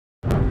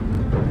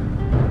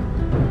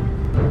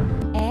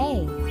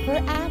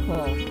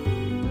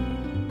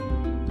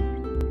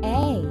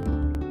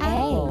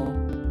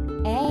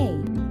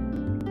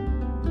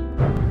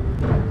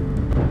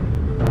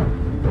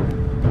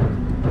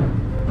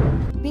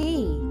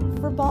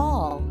for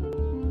ball.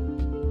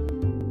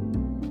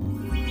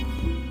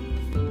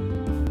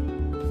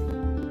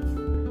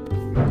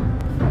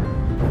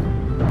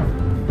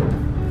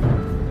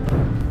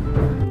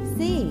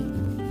 C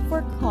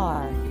for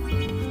car.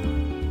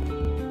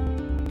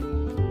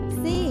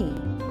 C.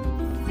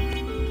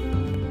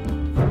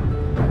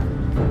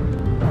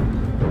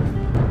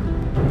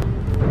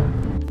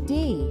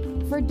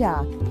 D for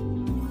duck.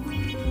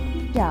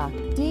 Duck.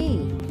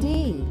 D.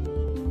 D.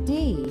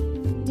 D.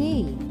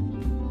 D.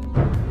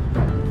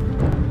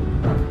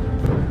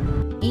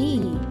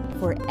 E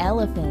for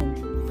elephant.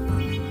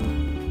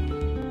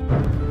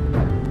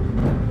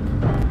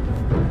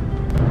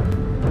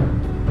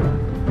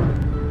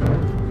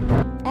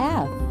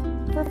 F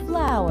for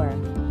flower.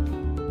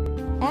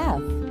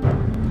 F.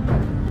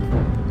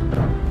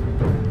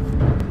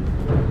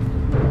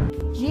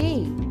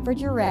 G for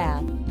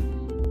giraffe.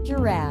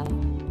 Giraffe.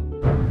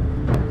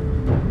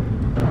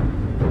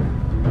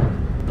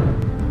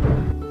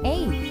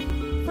 H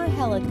for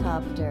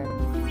helicopter.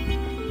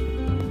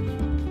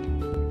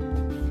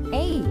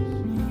 H.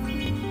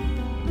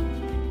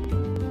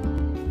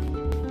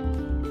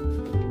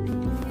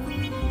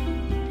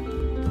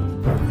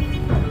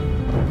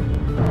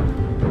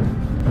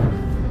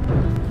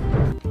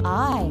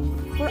 I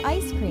for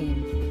ice cream.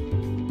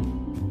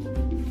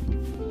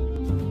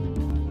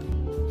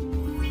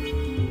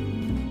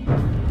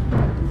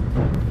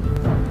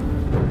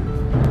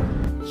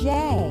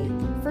 J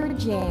for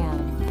jam.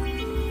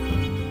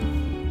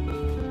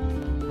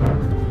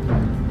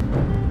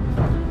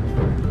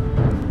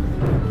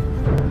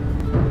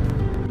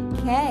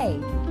 K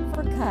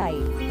for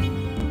kite.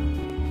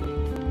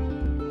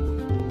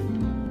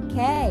 K.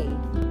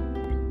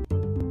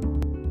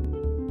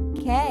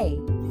 K.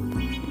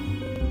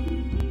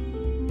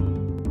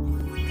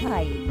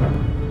 Kite.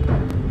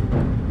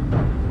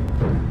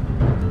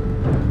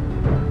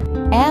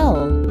 L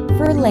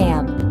for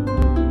lamp.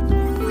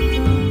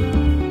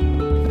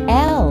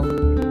 L.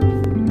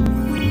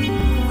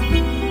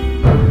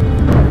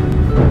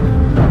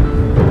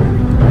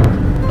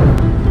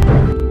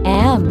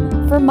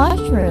 M for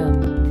mushroom.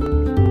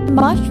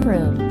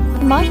 Mushroom.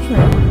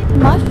 Mushroom.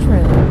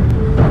 Mushroom.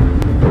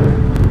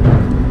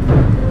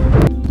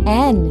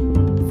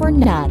 N for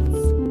nuts.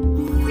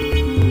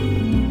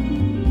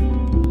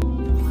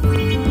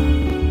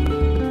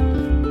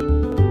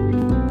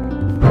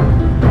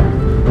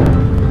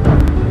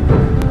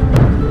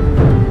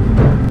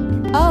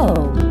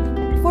 O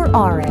for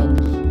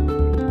orange.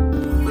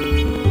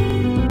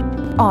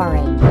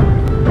 Orange.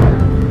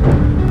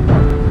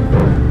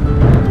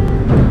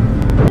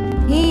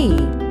 P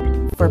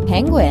for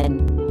penguin.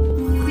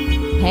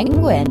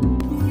 Penguin.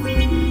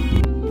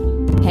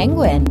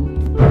 Penguin.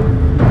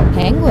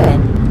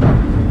 Penguin.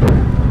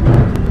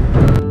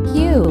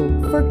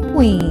 Q for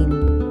queen.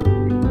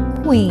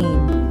 Queen.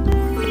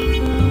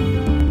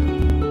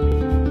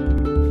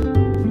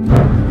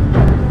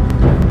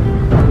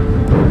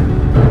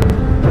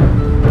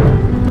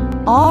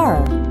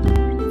 R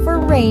for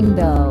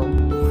rainbow.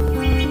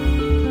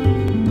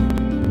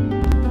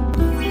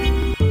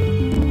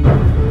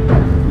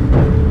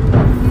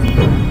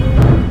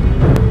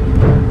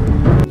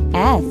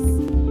 S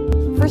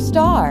for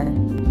star.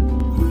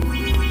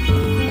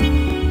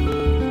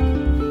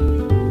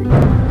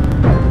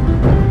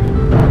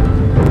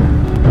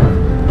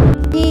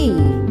 T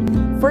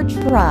for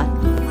truck.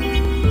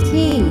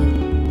 T.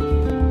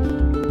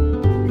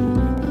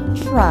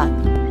 Truck.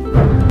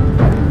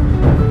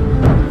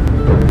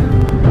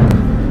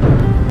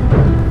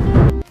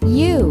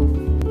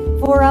 U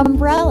for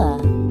umbrella.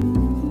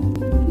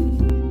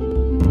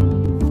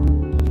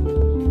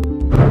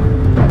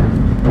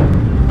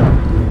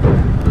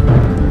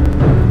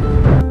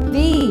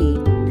 V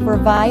for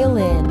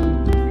violin.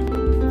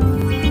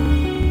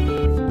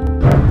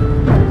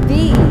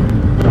 V.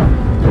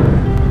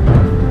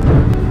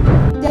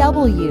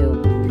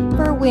 W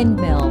for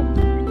windmill.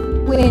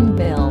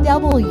 Windmill.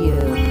 W.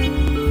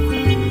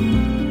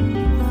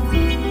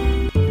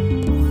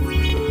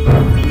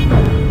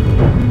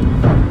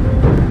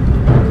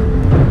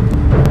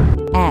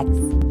 X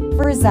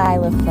for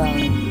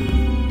xylophone.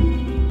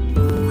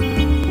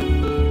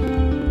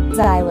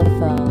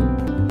 Xylophone.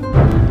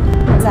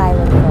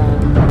 Xylophone.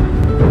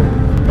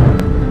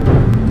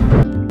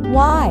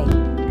 Y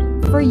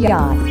for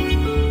yacht.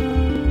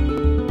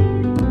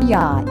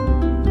 Yacht.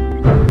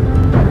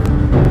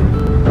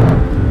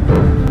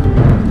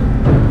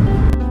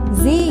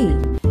 Z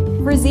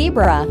for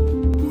zebra.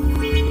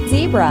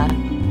 Zebra.